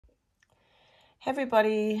Hey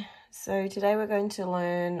everybody, so today we're going to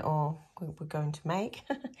learn, or we're going to make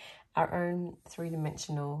our own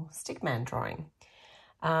three-dimensional stickman drawing.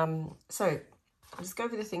 So I'll just go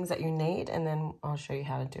over the things that you need and then I'll show you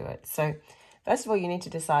how to do it. So first of all, you need to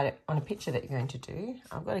decide on a picture that you're going to do.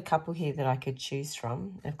 I've got a couple here that I could choose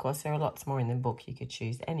from. Of course, there are lots more in the book. You could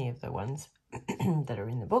choose any of the ones that are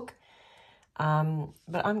in the book.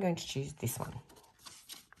 But I'm going to choose this one.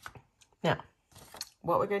 Now,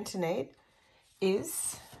 what we're going to need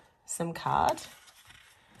is some card. So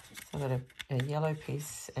I've got a yellow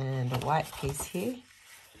piece and a white piece here.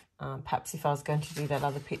 Perhaps if I was going to do that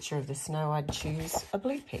other picture of the snow, I'd choose a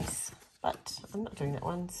blue piece, but I'm not doing that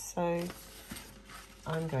one, so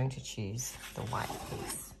I'm going to choose the white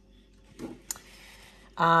piece.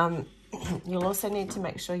 You'll also need to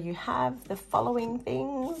make sure you have the following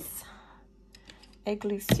things: a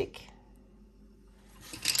glue stick,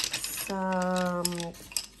 some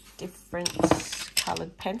different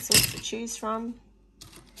coloured pencils to choose from,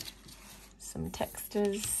 some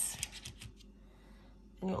textures,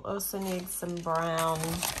 and you'll also need some brown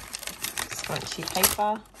scrunchy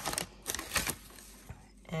paper,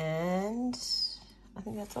 and I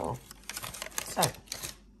think that's all. So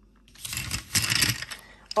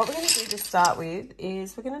what we're going to do to start with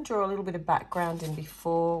is we're going to draw a little bit of background in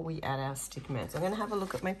before we add our stickman. So I'm going to have a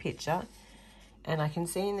look at my picture, and I can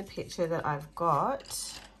see in the picture that I've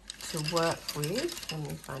got to work with, let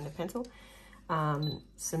me find a pencil,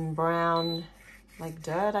 some brown, like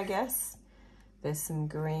dirt, I guess. There's some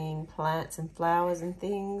green plants and flowers and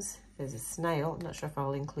things. There's a snail. I'm not sure if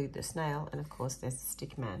I'll include the snail. And of course, there's the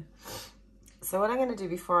stickman. So what I'm going to do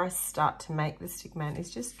before I start to make the stickman is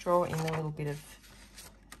just draw in a little bit of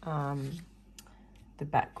the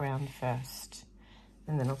background first.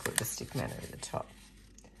 And then I'll put the stickman over the top.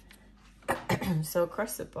 So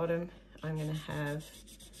across the bottom, I'm going to have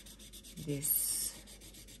this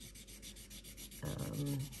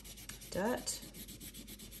dirt,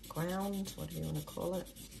 ground, whatever you want to call it.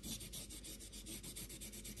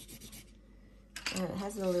 And it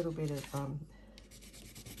has a little bit of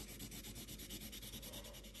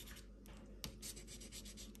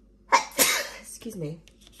excuse me,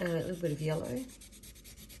 a little bit of yellow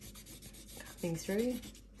coming through.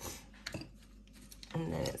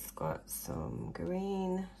 And then it's got some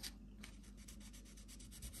green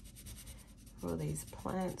for these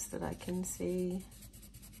plants that I can see.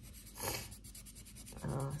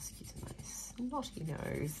 Oh, excuse my snotty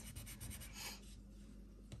nose.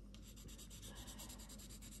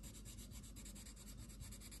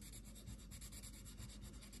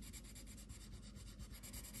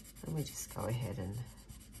 Let me just go ahead and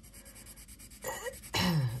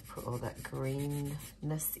put all that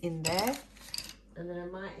greenness in there. And then I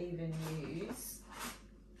might even use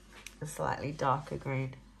a slightly darker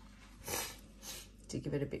green to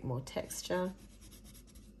give it a bit more texture.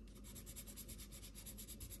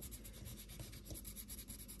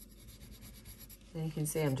 And you can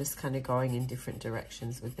see I'm just kind of going in different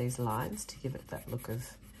directions with these lines to give it that look of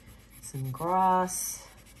some grass.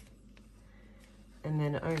 And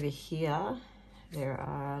then over here, there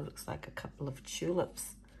are, looks like a couple of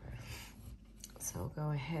tulips. So I'll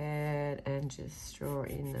go ahead and just draw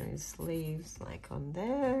in those leaves like on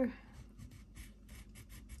there.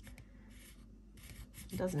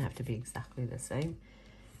 It doesn't have to be exactly the same.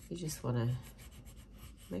 You just want to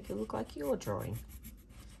make it look like you're drawing.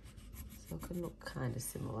 So it can look kind of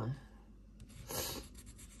similar.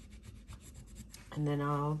 And then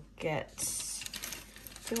I'll get,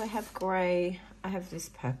 do I have grey? I have this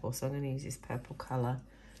purple, so I'm going to use this purple colour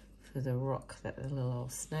for the rock that the little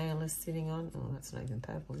old snail is sitting on. Oh, that's not even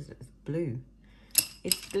purple, is it? It's blue.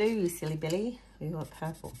 It's blue, silly Billy. We got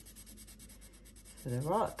purple for the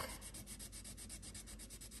rock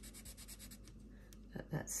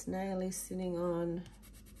that snail is sitting on.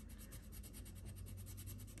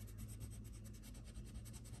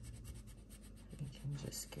 You can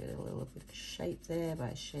just get a little bit of shape there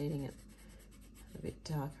by shading it a bit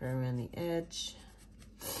darker around the edge.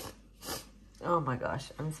 Oh my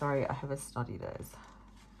gosh, I'm sorry, I have a snotty nose.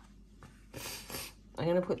 I'm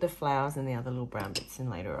going to put the flowers and the other little brown bits in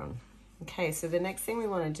later on. Okay, so the next thing we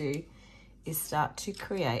want to do is start to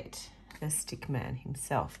create the stickman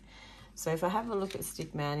himself. So if I have a look at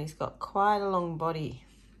Stickman, he's got quite a long body.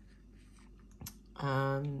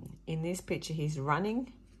 In this picture, he's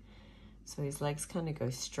running. So his legs kind of go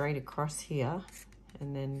straight across here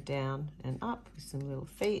and then down and up with some little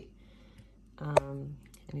feet. And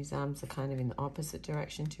his arms are kind of in the opposite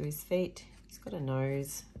direction to his feet. He's got a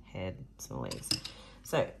nose, head, some legs.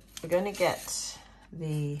 So we're going to get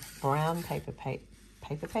the brown paper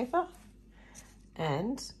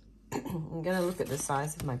and I'm going to look at the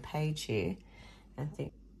size of my page here and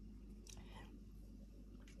think.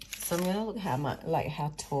 So I'm going to look how much, like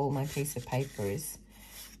how tall my piece of paper is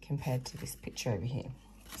compared to this picture over here.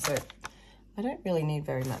 So I don't really need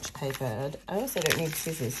very much paper. I also don't need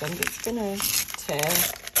scissors, so I'm just going to tear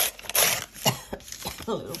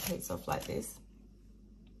a little piece off like this.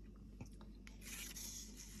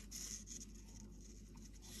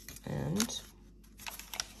 And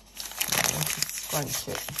scrunch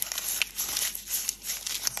it.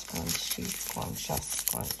 Scrunchy, scrunch.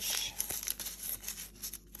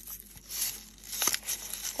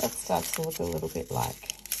 That starts to look a little bit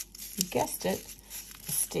like, you guessed it,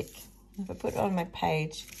 a stick. If I put it on my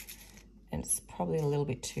page, and it's probably a little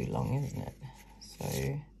bit too long, isn't it? So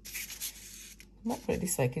I might put it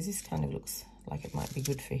this way because this kind of looks like it might be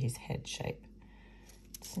good for his head shape.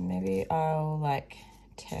 So maybe I'll like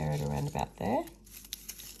tear it around about there.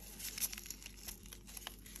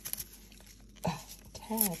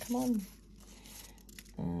 Tear, come on.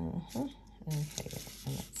 Okay,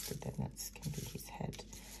 and that's good then, that's can be his head.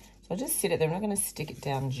 So I'll just sit it there. I'm not going to stick it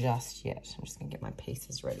down just yet. I'm just going to get my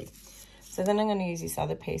pieces ready. So then I'm going to use this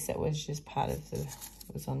other piece that was just part of the,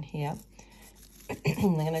 was on here.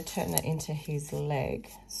 I'm going to turn that into his leg.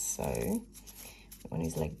 So I want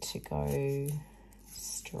his leg to go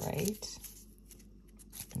straight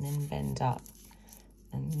and then bend up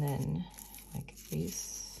and then like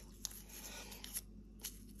this.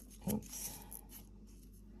 Oops.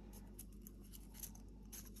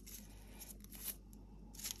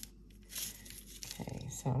 Okay,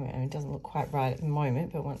 so I mean, it doesn't look quite right at the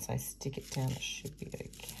moment, but once I stick it down, it should be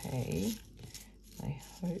okay. I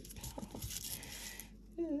hope.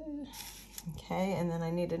 Okay, and then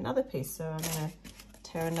I need another piece, so I'm going to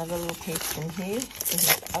tear another little piece from here to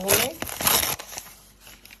his other leg.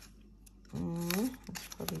 That's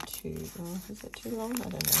probably too, is that too long? I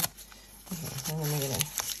don't know. Okay, and then we're going to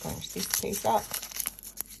scrunch this piece up.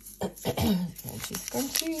 Scrunchy,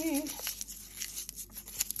 scrunchy.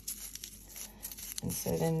 And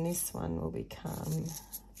so then this one will become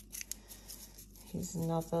his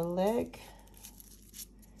another leg.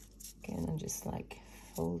 Again, I'm just like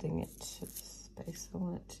folding it to the space I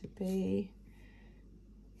want it to be.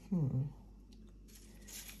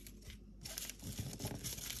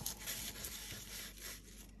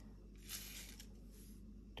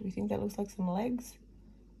 Do we think that looks like some legs?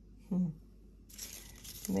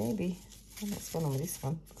 Maybe. What's going on with this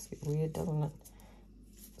one? Looks a bit weird, doesn't it?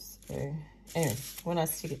 So, anyway, when I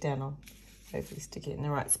stick it down, I'll hopefully stick it in the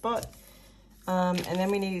right spot. And then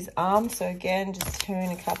we need his arm. So again, just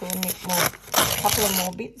turn a couple of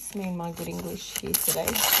more bits. Me and my good English here today.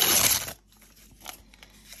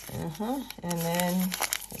 And then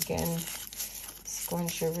again,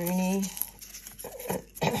 scrunch-a-rooney.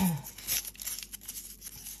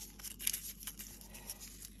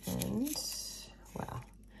 And wow,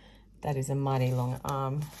 that is a mighty long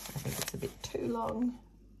arm. I think it's a bit too long.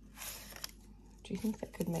 Do you think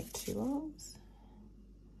that could make 2 arms?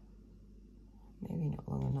 Maybe not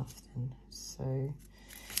long enough then. So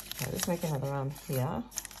let's make another arm here.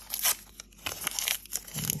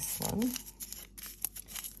 And this one.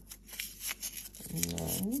 And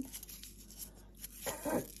then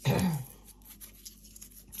sorry, I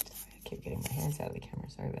keep getting my hands out of the camera,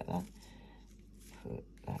 sorry about that. Put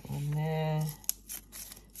that one there.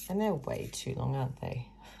 And they're way too long, aren't they?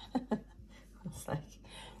 It's like,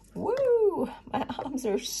 woo! My arms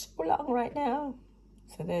are so long right now.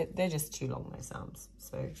 So they're just too long, those arms.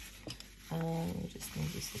 So we just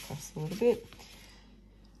move this across a little bit.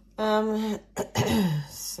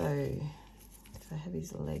 So if I have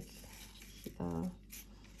his leg here,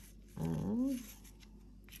 and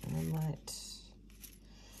I might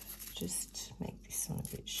just make this one a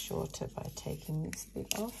bit shorter by taking this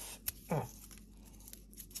bit off.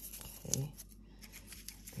 Okay,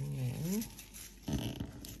 and then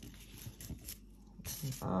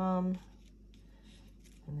the arm.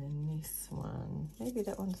 And then this one, maybe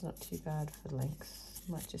that one's not too bad for length.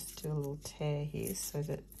 Might just do a little tear here so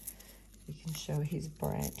that we can show his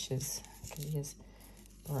branches, because he has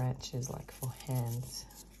branches like for hands.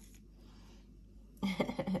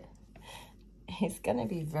 He's going to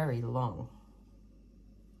be very long.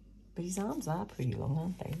 But his arms are pretty long,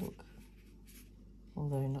 aren't they? Look.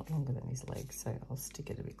 Although not longer than his legs, so I'll stick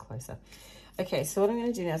it a bit closer. Okay, so what I'm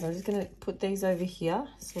going to do now is I'm just going to put these over here,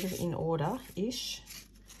 sort of in order-ish.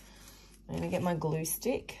 I'm going to get my glue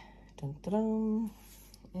stick, dun, dun, dun,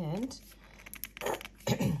 and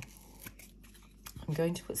I'm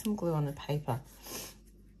going to put some glue on the paper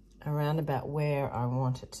around about where I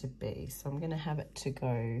want it to be. So I'm going to have it to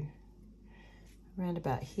go around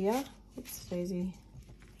about here. Oops, Daisy.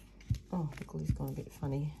 Oh, the glue's gone a bit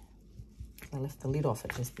funny. I left the lid off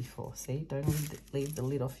it just before. See, don't leave the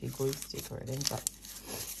lid off your glue stick or it ends up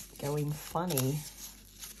going funny.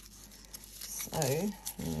 So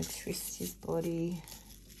I'm going to twist his body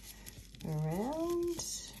around.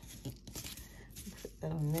 Put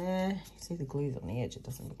that on there. See the glue's on the edge. It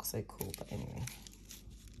doesn't look so cool, but anyway.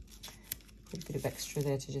 Put a bit of extra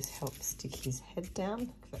there to just help stick his head down,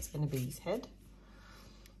 because that's going to be his head.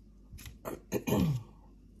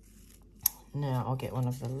 Now I'll get one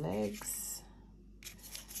of the legs.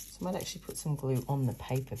 So I might actually put some glue on the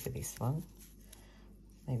paper for this one.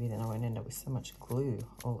 Maybe then I won't end up with so much glue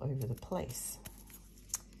all over the place.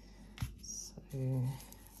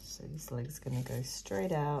 So this leg's going to go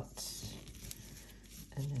straight out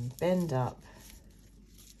and then bend up.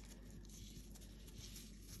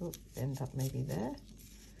 Oh, bend up maybe there.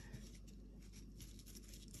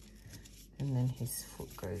 And then his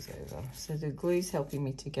foot goes over. So the glue's helping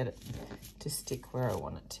me to get it to stick where I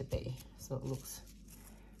want it to be. So it looks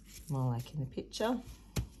more like in the picture.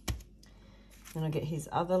 Then I'll get his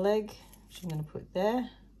other leg, which I'm going to put there.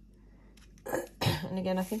 And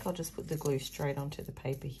again, I think I'll just put the glue straight onto the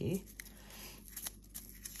paper here,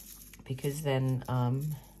 because then,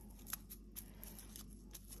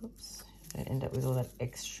 oops, I don't end up with all that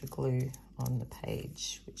extra glue on the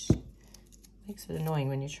page, which makes it annoying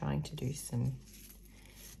when you're trying to do some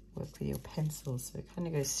work with your pencils. So it kind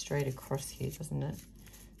of goes straight across here, doesn't it?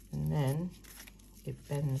 And then it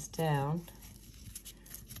bends down,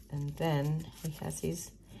 and then he has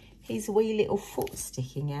his wee little foot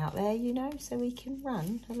sticking out there, you know, so he can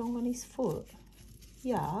run along on his foot.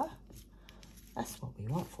 Yeah, that's what we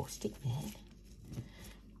want for Stickman.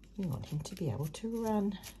 We want him to be able to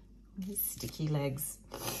run on his sticky legs.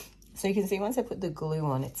 So you can see once I put the glue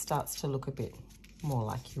on, it starts to look a bit more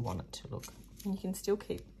like you want it to look. And you can still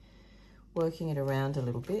keep working it around a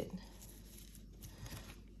little bit.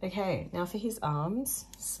 Okay, now for his arms.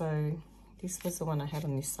 So this was the one I had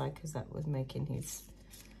on this side because that was making his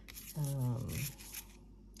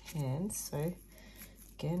hands. So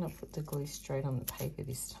again, I'll put the glue straight on the paper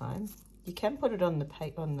this time. You can put it on the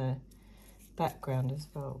paper, on the background as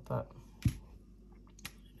well, but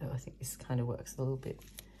I think this kind of works a little bit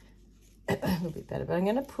better. But I'm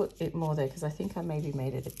going to put it more there because I think I maybe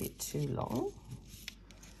made it a bit too long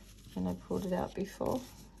when I pulled it out before.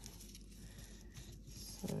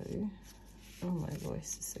 So, oh, my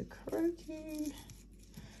voice is so croaky.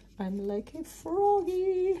 I'm like a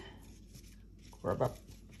froggy. Grub up,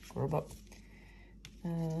 grub up. So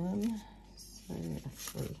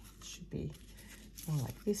actually it should be more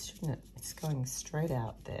like this, shouldn't it? It's going straight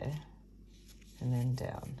out there and then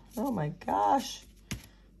down. Oh my gosh.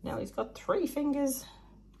 Now he's got 3 fingers.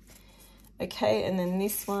 Okay, and then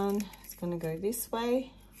this one is going to go this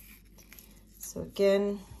way. So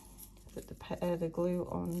again, put the glue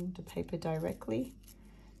on the paper directly.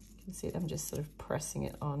 You can see it, I'm just sort of pressing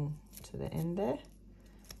it on to the end there.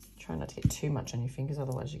 Try not to get too much on your fingers,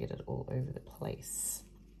 otherwise you get it all over the place.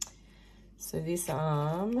 So this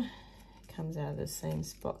arm comes out of the same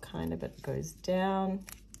spot kind of, but it goes down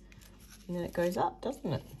and then it goes up,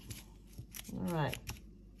 doesn't it? All right.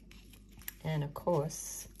 And of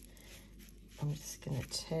course, I'm just going to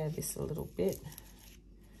tear this a little bit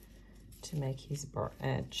to make his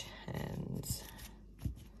branch hands.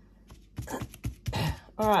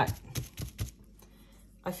 All right.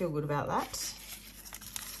 I feel good about that.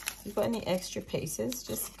 If you've got any extra pieces,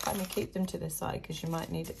 just kind of keep them to the side because you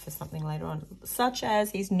might need it for something later on, such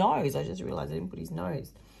as his nose. I just realized I didn't put his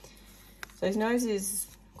nose. So his nose is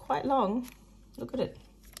quite long. Look at it.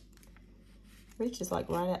 Reaches like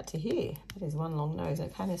right out to here. That is one long nose.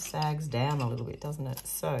 It kind of sags down a little bit, doesn't it?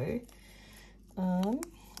 So I'll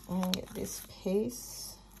get this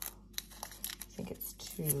piece. I think it's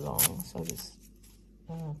too long, so I'll just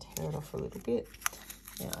tear it off a little bit.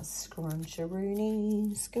 Yeah,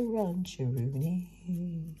 scruncharoony,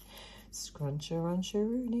 scruncharoony,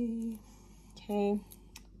 scruncharoony. Okay.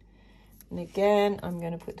 And again, I'm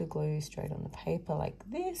going to put the glue straight on the paper like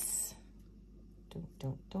this. Dun,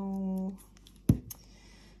 dun, dun.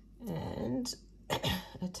 And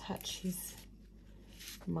attach his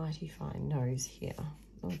mighty fine nose here.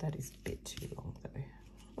 Oh, that is a bit too long though.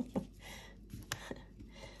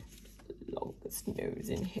 Longest nose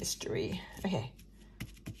in history. Okay,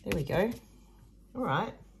 there we go. All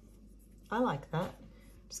right, I like that.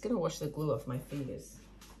 Just gonna wash the glue off my fingers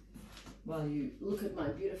while you look at my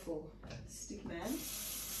beautiful Stickman.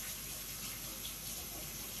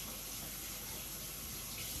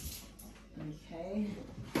 Okay.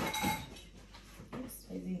 Oops,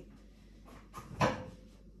 Daisy. Oh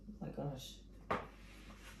my gosh.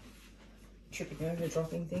 Tripping over,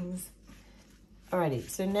 dropping things. Alrighty,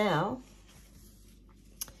 so now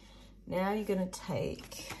you're going to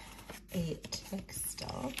take a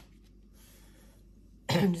texter.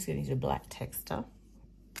 I'm just going to use a black texter.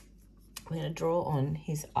 We're going to draw on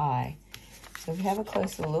his eye. So if you have a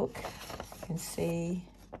closer look, you can see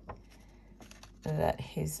that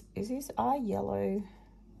is his eye yellow?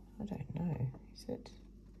 I don't know. Is it?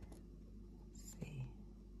 Let's see.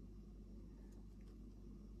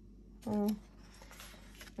 Well,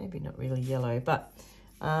 maybe not really yellow, but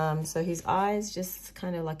so his eye is just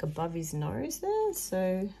kind of like above his nose there.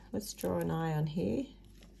 So let's draw an eye on here.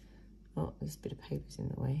 Oh, there's a bit of paper's in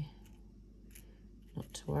the way.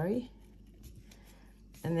 Not to worry.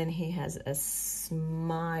 And then he has a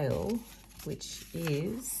smile, which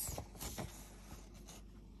is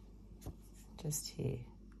just here.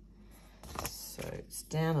 So it's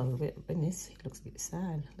down a little bit. And this, he looks a bit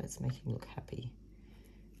sad. Let's make him look happy.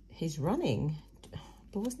 He's running,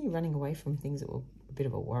 but wasn't he running away from things that were a bit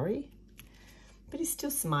of a worry? But he's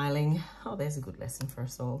still smiling. Oh, there's a good lesson for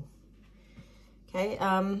us all. Okay,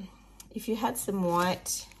 if you had some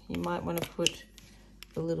white, you might want to put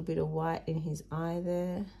a little bit of white in his eye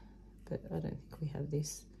there, but I don't think we have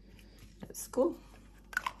this at school.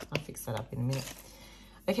 I'll fix that up in a minute.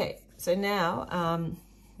 Okay, so now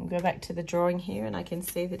we'll go back to the drawing here, and I can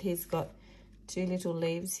see that he's got 2 little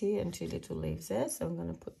leaves here and 2 little leaves there. So I'm going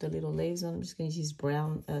to put the little leaves on. I'm just going to use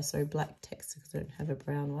black text because I don't have a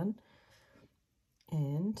brown one.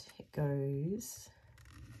 And it goes,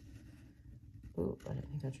 oh, I don't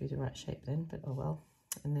think I drew the right shape then, but oh well.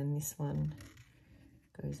 And then this one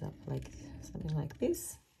goes up like something like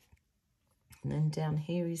this. And then down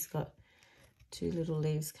here he's got 2 little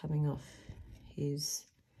leaves coming off his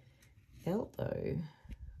elbow.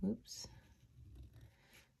 Oops.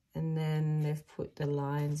 And then they've put the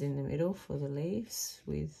lines in the middle for the leaves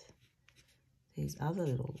with these other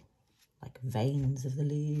little like veins of the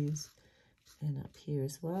leaves, and up here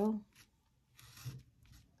as well.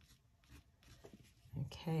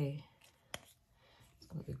 Okay, I've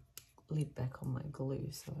got the lid back on my glue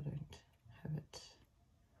so I don't have it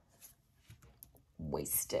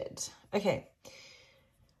wasted. Okay,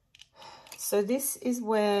 so this is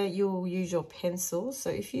where you'll use your pencil. So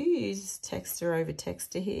if you use texture over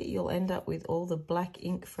texture here, you'll end up with all the black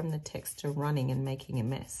ink from the texture running and making a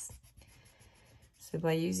mess. So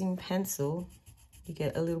by using pencil, you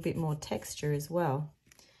get a little bit more texture as well.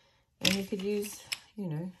 And you could use, you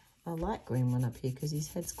know, a light green one up here because his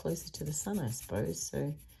head's closer to the sun, I suppose.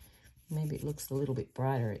 So maybe it looks a little bit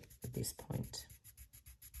brighter at this point.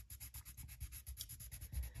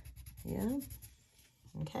 Yeah,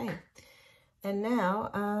 okay. And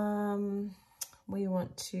now we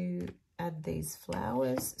want to add these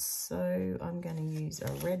flowers. So I'm going to use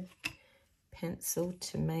a red pencil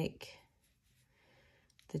to make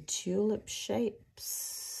the tulip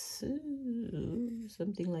shapes. Ooh,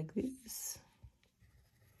 something like this.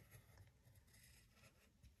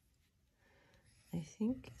 I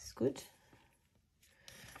think it's good.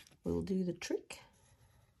 We'll do the trick.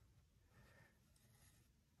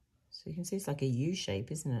 So you can see it's like a U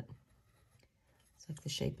shape, isn't it? It's like the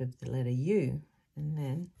shape of the letter U.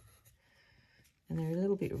 And they're a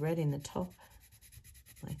little bit red in the top,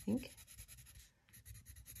 I think.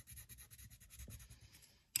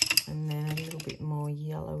 And then a little bit more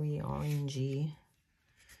yellowy, orangey.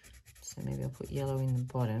 So maybe I'll put yellow in the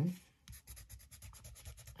bottom.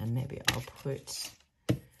 And maybe I'll put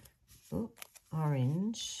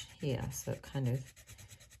orange here, so it kind of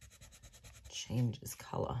changes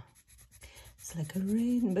colour. It's like a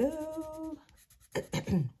rainbow.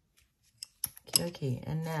 Okay,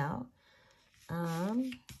 and now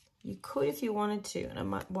you could, if you wanted to, and I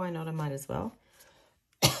might, why not, I might as well.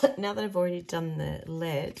 Now that I've already done the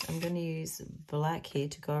lead, I'm going to use black here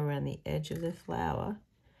to go around the edge of the flower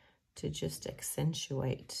to just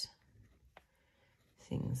accentuate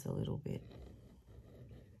things a little bit.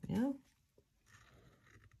 Yeah.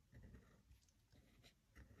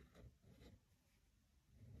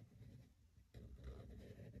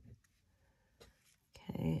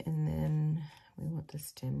 Okay, and then we want the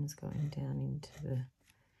stems going down into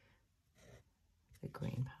the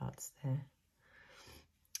green parts there.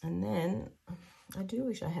 And then I do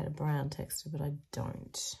wish I had a brown texture, but I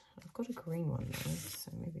don't. I've got a green one though,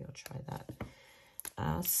 so maybe I'll try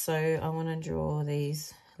that. So I want to draw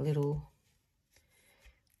these little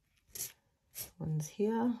ones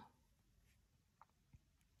here.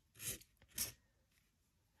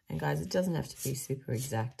 And guys, it doesn't have to be super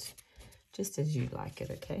exact, just as you like it,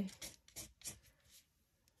 okay?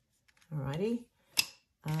 Alrighty.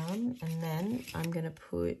 And then I'm going to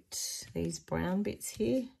put these brown bits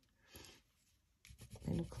here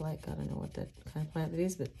They look like, I don't know what that kind of plant it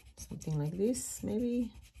is, but something like this,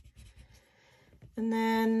 maybe. And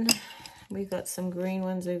then we've got some green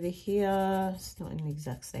ones over here. It's not in the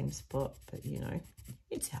exact same spot, but you know,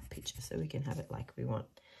 it's our picture, so we can have it like we want.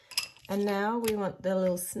 And now we want the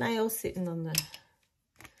little snail sitting on the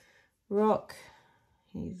rock.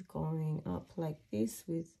 He's going up like this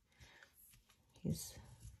with his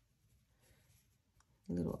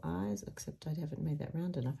little eyes, except I haven't made that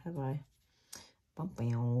round enough, have I?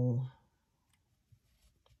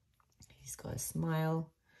 He's got a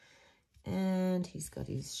smile, and he's got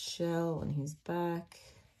his shell on his back.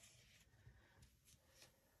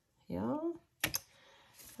 Yeah.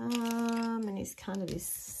 And he's kind of this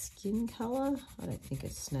skin color. I don't think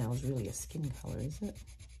a snail's really a skin color, is it?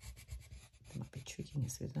 They might be tricking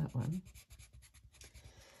us with that one.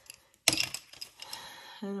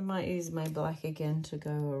 And I might use my black again to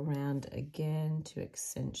go around again to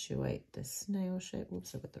accentuate the snail shape.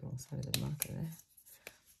 Oops, I've got the wrong side of the marker there.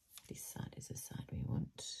 This side is the side we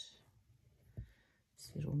want.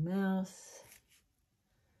 This little mouth.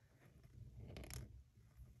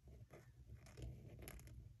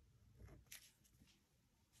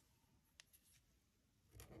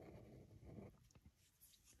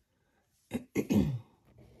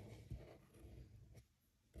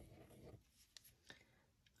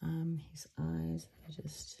 His eyes are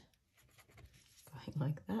just going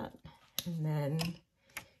like that, and then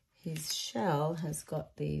his shell has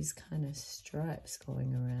got these kind of stripes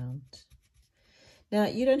going around. Now,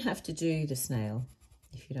 you don't have to do the snail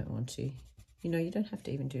if you don't want to. You know, you don't have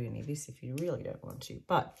to even do any of this if you really don't want to,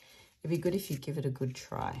 but it'd be good if you give it a good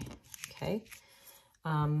try, okay?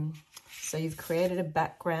 So you've created a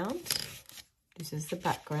background. This is the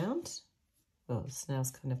background. Well, the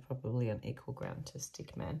snail's kind of probably on equal ground to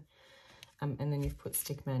Stickman. And then you've put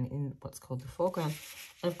Stickman in what's called the foreground.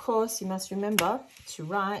 And of course, you must remember to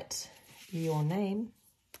write your name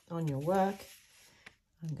on your work.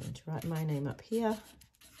 I'm going to write my name up here.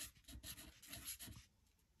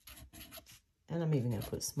 And I'm even going to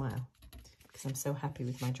put a smile because I'm so happy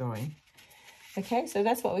with my drawing. Okay, so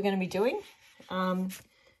that's what we're going to be doing.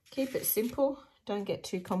 Keep it simple. Don't get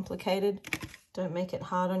too complicated. Don't make it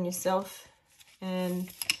hard on yourself. And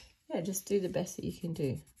yeah, just do the best that you can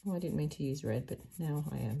do. Oh, I didn't mean to use red, but now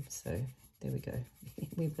I am. So there we go.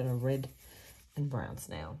 We've got a red and brown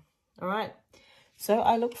snail. All right. So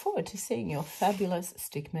I look forward to seeing your fabulous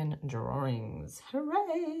Stickman drawings.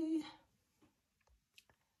 Hooray!